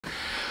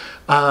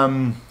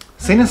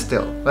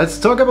Cinestill. Let's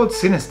talk about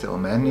Cinestill,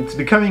 man. It's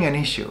becoming an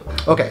issue.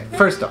 Okay,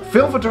 first off,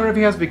 film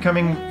photography has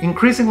becoming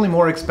increasingly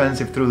more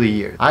expensive through the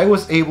years. I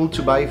was able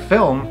to buy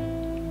film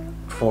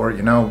for,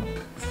 you know,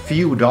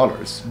 few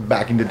dollars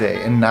back in the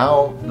day, and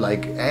now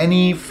like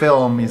any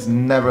film is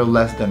never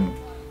less than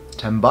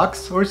 10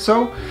 bucks or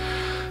so.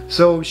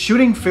 So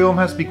shooting film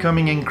has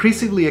becoming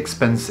increasingly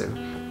expensive.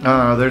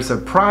 There's a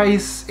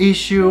price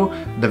issue,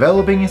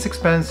 developing is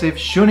expensive,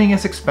 shooting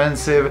is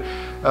expensive,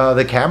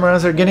 the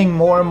cameras are getting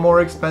more and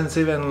more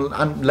expensive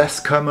and less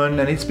common,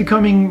 and it's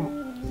becoming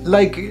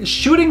like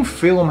shooting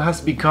film has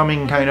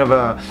becoming kind of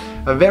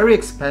a very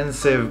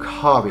expensive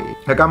hobby.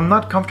 Like I'm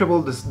not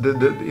comfortable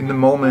in the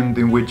moment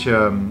in which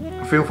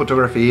film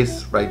photography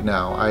is right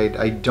now.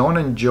 I don't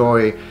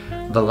enjoy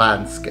the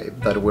landscape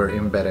that we're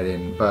embedded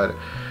in, but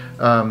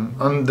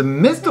on the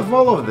midst of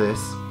all of this,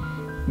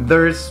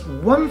 there's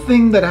one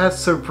thing that has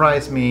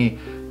surprised me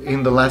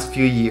in the last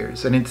few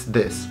years, and it's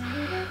this.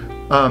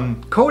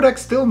 Kodak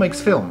still makes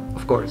film,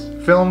 of course.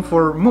 Film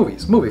for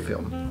movies, movie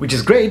film, which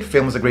is great.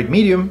 Film is a great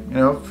medium, you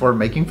know, for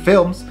making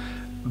films.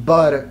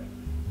 But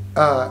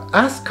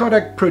as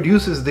Kodak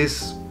produces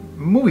these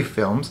movie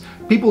films,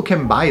 people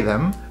can buy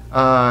them.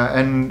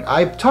 And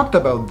I've talked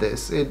about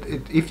this.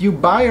 If you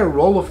buy a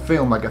roll of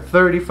film, like a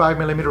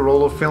 35mm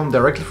roll of film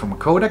directly from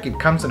Kodak, it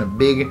comes in a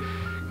big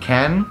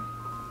can.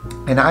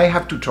 And I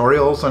have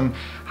tutorials on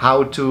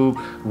how to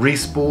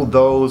re-spool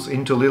those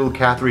into little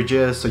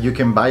cartridges, so you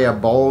can buy a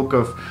bulk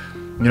of,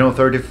 you know,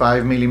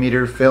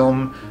 35mm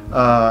film,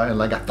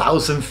 like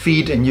 1,000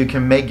 feet, and you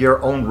can make your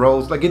own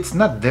rolls. Like, it's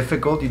not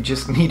difficult, you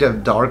just need a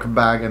dark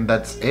bag and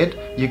that's it.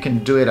 You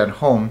can do it at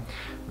home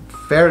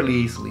fairly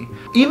easily.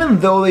 Even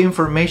though the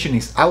information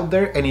is out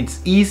there and it's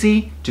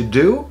easy to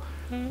do,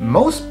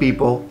 most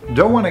people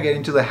don't want to get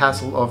into the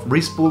hassle of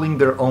re-spooling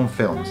their own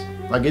films.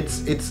 Like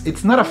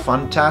it's not a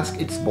fun task,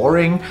 it's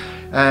boring.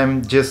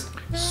 Just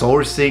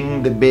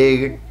sourcing the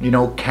big, you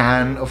know,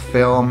 can of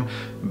film,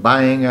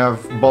 buying a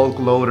bulk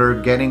loader,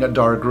 getting a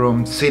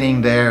darkroom,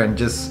 sitting there and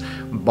just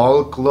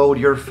bulk load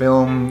your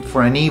film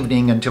for an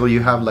evening until you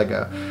have like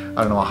I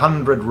don't know,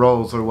 100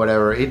 rolls or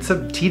whatever. It's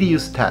a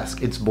tedious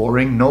task, it's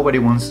boring, nobody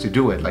wants to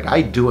do it. Like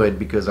I do it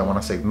because I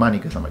want to save money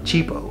because I'm a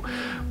cheapo,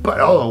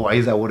 but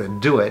otherwise I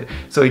wouldn't do it.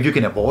 So if you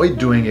can avoid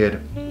doing it,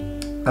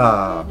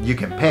 you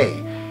can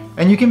pay.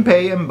 And you can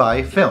pay and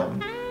buy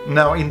film.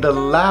 Now in the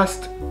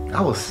last,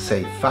 I will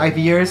say 5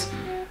 years,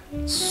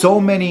 so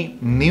many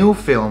new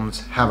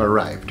films have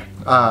arrived.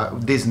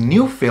 These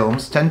new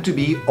films tend to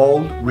be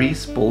old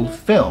re-spooled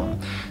film.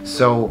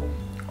 So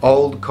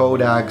old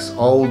Kodaks,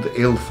 old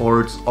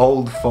Ilfords,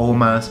 old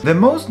Fomas. The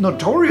most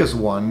notorious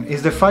one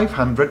is the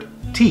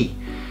 500T.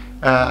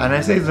 And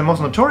I say it's the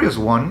most notorious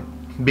one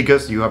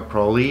because you have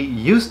probably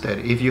used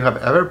it if you have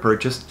ever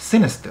purchased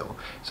Cinestill.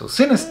 So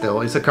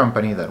Cinestill is a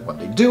company that what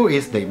they do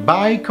is they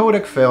buy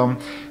Kodak film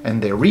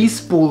and they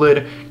re-spool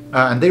it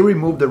and they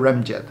remove the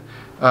remjet.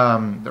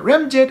 The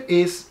remjet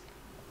is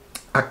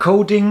a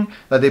coating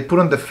that they put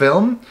on the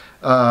film,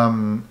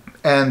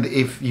 and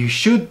if you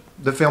shoot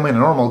the film in a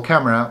normal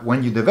camera,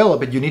 when you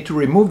develop it, you need to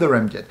remove the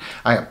remjet.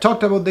 I have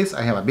talked about this,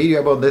 I have a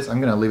video about this,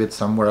 I'm gonna leave it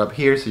somewhere up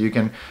here so you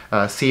can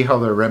see how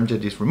the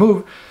remjet is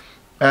removed.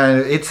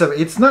 And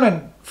it's not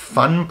a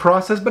fun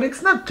process, but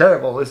it's not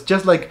terrible. It's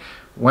just like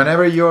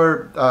whenever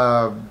you're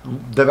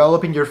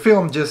developing your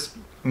film, just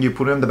you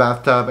put it in the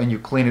bathtub and you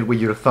clean it with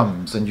your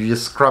thumbs and you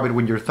just scrub it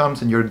with your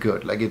thumbs and you're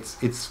good. Like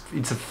it's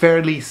a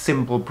fairly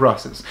simple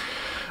process.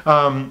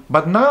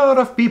 But not a lot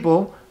of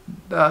people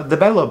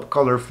develop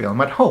color film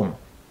at home.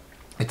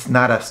 It's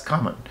not as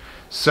common.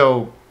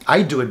 So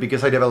I do it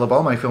because I develop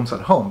all my films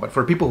at home, but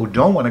for people who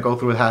don't want to go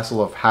through the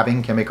hassle of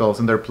having chemicals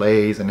in their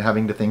place and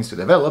having the things to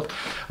develop,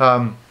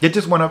 they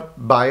just want to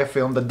buy a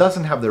film that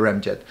doesn't have the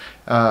remjet,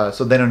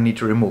 so they don't need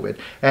to remove it.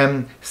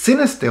 And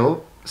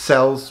Cinestill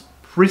sells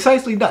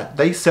precisely that.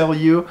 They sell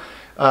you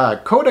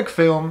Kodak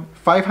film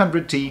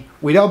 500T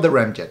without the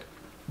remjet.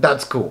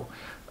 That's cool.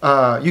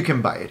 You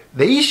can buy it.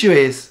 The issue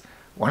is,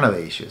 one of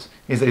the issues,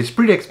 is that it's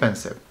pretty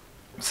expensive.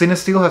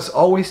 Cinestill has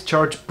always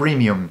charged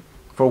premium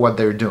for what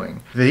they're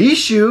doing. The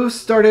issue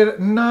started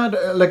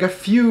not like a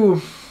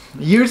few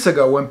years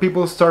ago when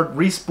people start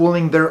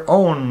re-spooling their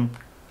own,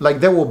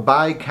 like they will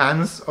buy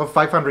cans of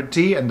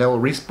 500T and they will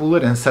re-spool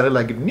it and sell it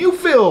like new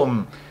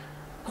film.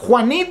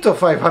 Juanito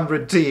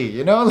 500T,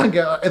 you know, like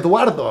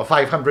Eduardo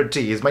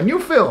 500T is my new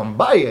film,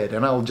 buy it,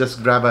 and I'll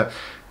just grab a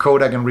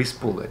Kodak and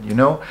re-spool it, you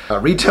know.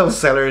 Retail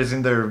sellers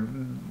in their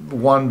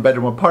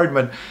one-bedroom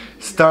apartment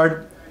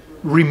start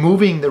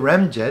removing the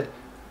remjet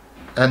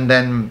and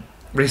then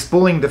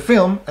re-spooling the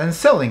film and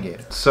selling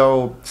it.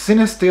 So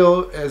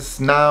Cinestill is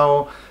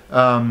now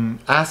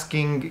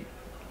asking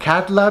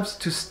Cat Labs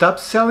to stop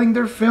selling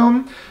their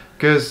film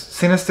because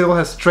Cinestill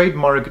has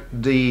trademarked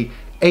the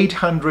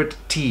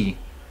 800T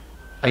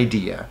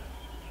idea.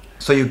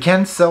 So you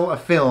can't sell a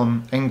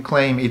film and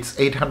claim it's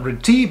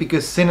 800T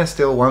because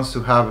Cinestill wants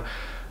to have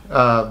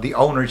the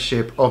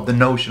ownership of the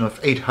notion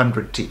of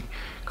 800T.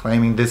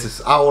 claiming this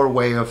is our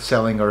way of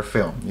selling our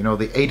film. You know,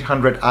 the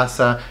 800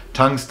 ASA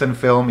tungsten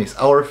film is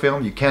our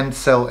film, you can't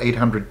sell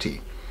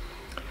 800T.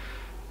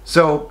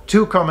 So,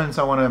 two comments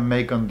I want to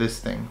make on this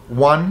thing.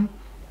 One,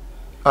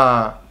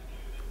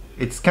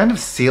 it's kind of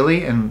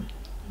silly and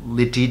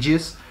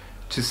litigious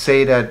to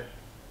say that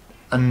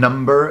a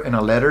number and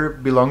a letter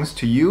belongs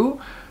to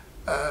you.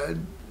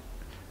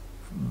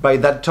 By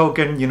that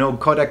token, you know,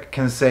 Kodak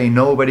can say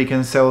nobody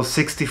can sell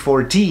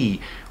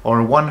 64T or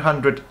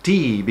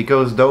 100T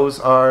because those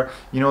are,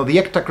 you know, the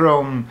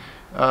Ektachrome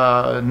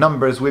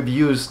numbers we've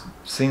used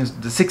since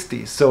the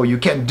 60s, so you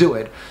can't do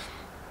it.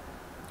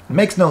 It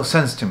makes no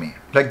sense to me.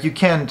 Like, you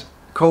can't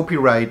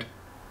copyright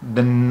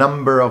the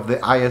number of the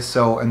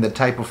ISO and the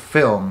type of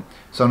film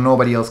so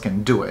nobody else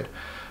can do it.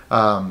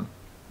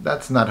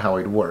 That's not how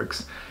it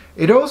works.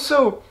 It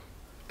also,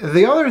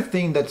 the other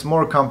thing that's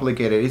more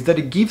complicated is that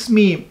it gives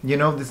me, you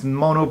know, this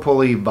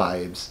monopoly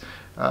vibes,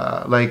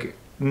 like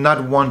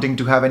not wanting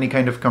to have any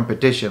kind of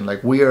competition,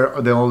 like we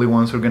are the only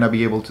ones who are gonna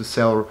be able to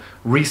sell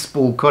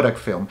respool Kodak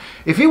film.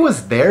 If it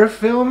was their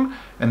film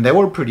and they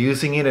were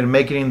producing it and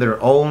making it in their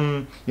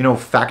own, you know,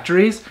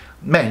 factories,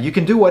 man, you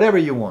can do whatever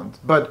you want.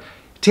 But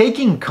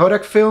taking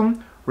Kodak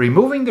film,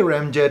 removing the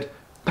remjet,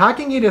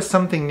 packing it as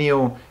something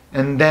new,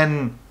 and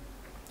then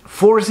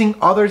forcing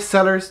other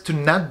sellers to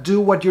not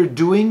do what you're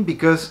doing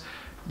because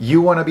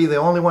you want to be the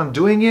only one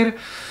doing it,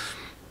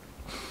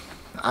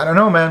 I don't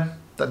know, man.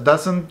 That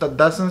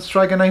doesn't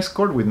strike a nice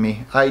chord with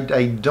me. I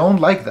don't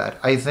like that.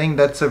 I think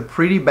that's a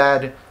pretty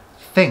bad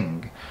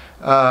thing.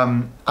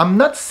 I'm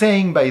not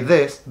saying by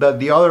this that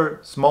the other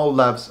small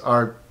labs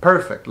are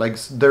perfect. Like,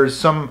 there's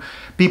some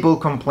people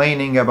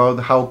complaining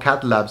about how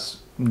Cat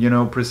Labs, you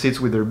know,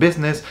 proceeds with their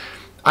business.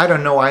 I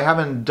don't know, I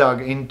haven't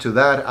dug into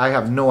that, I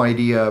have no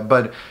idea,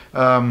 but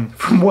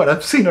from what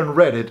I've seen on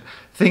Reddit,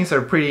 things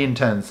are pretty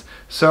intense.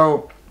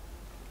 So,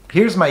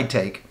 here's my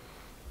take.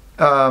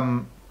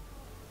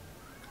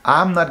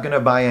 I'm not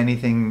gonna buy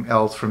anything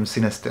else from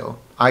Cinestill.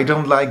 I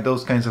don't like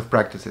those kinds of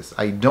practices.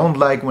 I don't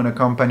like when a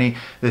company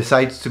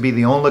decides to be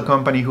the only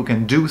company who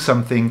can do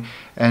something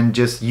and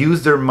just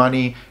use their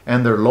money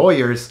and their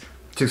lawyers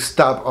to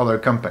stop other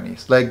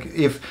companies. Like,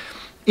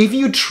 if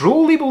you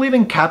truly believe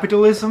in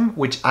capitalism,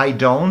 which I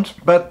don't,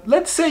 but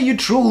let's say you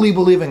truly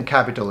believe in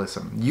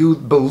capitalism, you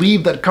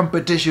believe that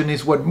competition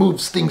is what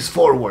moves things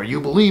forward, you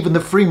believe in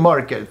the free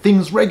market,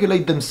 things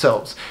regulate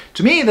themselves.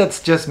 To me,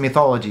 that's just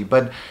mythology,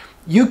 but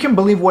you can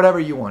believe whatever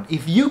you want.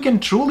 If you can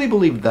truly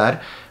believe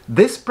that,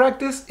 this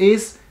practice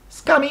is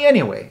scummy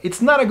anyway.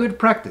 It's not a good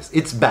practice.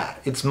 It's bad.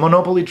 It's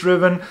monopoly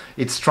driven.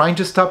 It's trying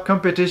to stop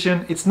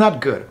competition. It's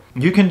not good.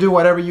 You can do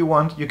whatever you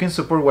want. You can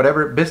support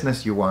whatever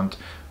business you want.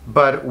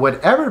 But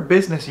whatever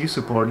business you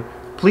support,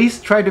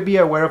 please try to be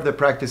aware of the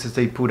practices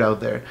they put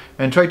out there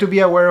and try to be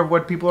aware of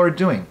what people are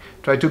doing.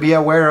 Try to be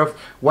aware of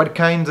what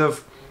kinds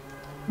of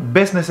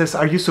businesses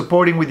are you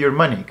supporting with your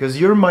money, because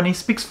your money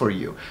speaks for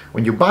you.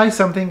 When you buy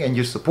something and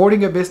you're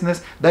supporting a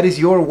business, that is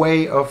your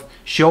way of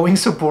showing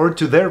support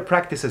to their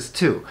practices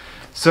too.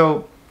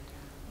 So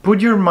put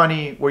your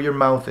money where your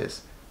mouth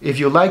is. If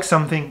you like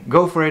something,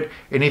 go for it.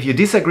 And if you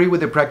disagree with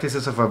the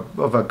practices of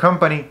a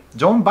company,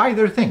 don't buy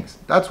their things.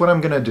 That's what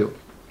I'm gonna do.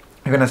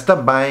 I'm gonna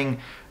stop buying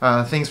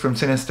things from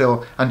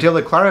Cinestill until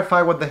they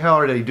clarify what the hell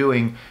are they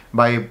doing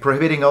by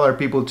prohibiting other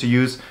people to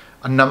use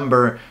a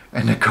number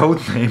and a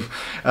code name,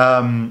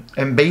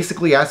 and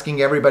basically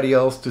asking everybody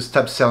else to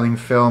stop selling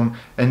film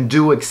and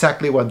do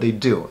exactly what they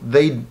do.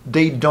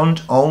 They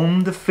don't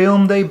own the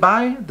film they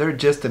buy, they're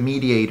just a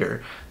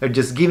mediator. They're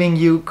just giving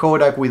you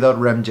Kodak without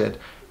remjet.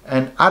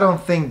 And I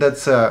don't think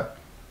that's a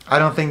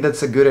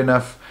good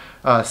enough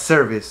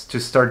service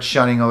to start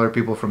shunning other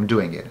people from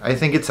doing it. I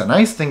think it's a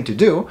nice thing to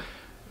do.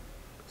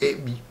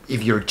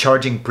 If you're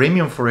charging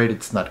premium for it,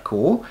 it's not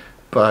cool.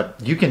 But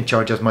you can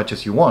charge as much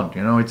as you want,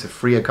 you know, it's a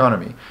free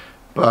economy.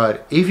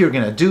 But if you're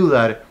gonna do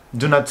that,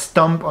 do not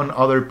stomp on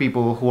other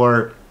people who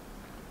are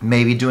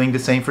maybe doing the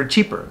same for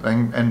cheaper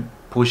and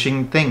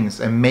pushing things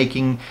and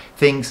making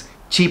things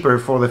cheaper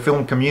for the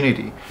film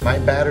community. My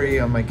battery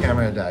on my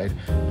camera died,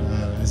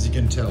 as you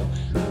can tell.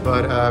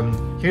 But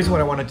here's what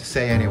I wanted to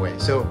say anyway.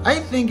 So I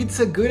think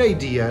it's a good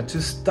idea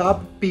to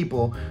stop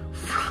people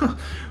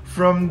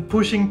from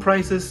pushing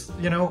prices,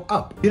 you know,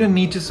 up. You don't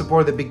need to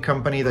support the big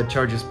company that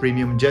charges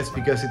premium just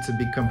because it's a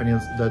big company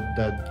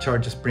that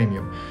charges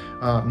premium.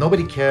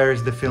 Nobody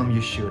cares the film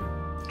you shoot,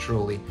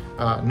 truly.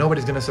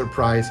 Nobody's gonna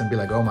surprise and be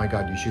like, oh my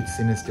god, you shoot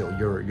Cinestill,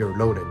 you're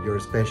loaded, you're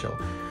special.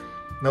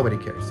 Nobody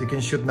cares. You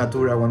can shoot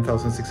Natura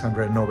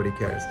 1600 and nobody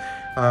cares.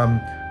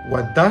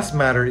 What does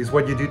matter is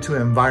what you do to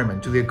the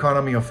environment, to the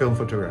economy of film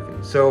photography.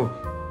 So,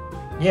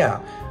 yeah,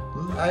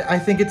 I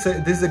think this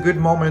is a good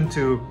moment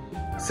to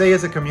say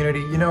as a community,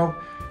 you know,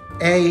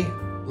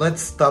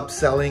 let's stop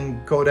selling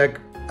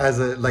Kodak as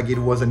like it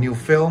was a new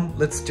film.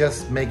 Let's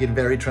just make it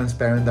very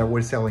transparent that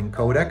we're selling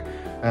Kodak.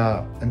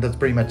 And that's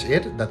pretty much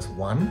it. That's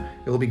one.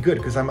 It'll be good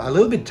because I'm a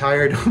little bit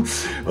tired of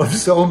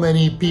so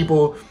many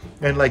people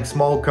and like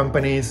small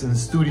companies and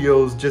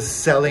studios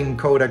just selling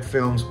Kodak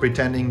films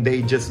pretending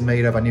they just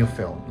made up a new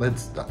film.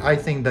 I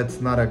think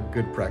that's not a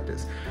good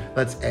practice.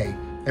 That's A.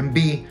 And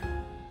B,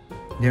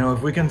 you know,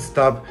 if we can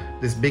stop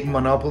these big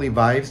monopoly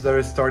vibes that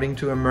are starting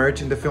to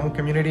emerge in the film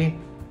community,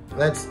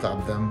 let's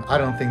stop them. I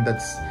don't think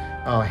that's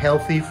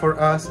healthy for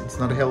us. It's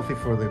not healthy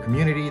for the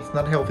community. It's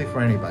not healthy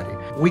for anybody.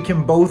 We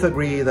can both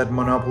agree that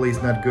monopoly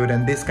is not good,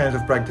 and these kinds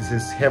of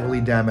practices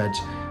heavily damage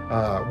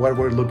what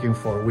we're looking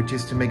for, which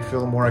is to make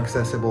film more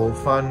accessible,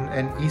 fun,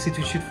 and easy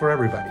to shoot for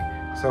everybody.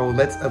 So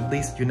let's at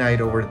least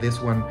unite over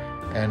this one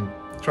and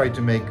try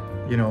to make,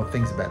 you know,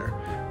 things better.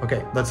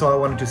 Okay, that's all I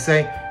wanted to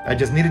say. I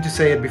just needed to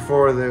say it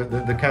before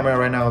the camera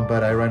ran out,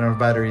 but I ran out of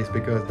batteries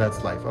because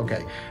that's life.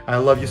 Okay, I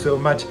love you so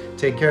much.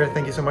 Take care.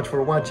 Thank you so much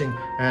for watching,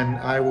 and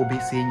I will be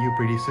seeing you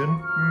pretty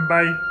soon.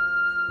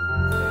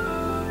 Bye.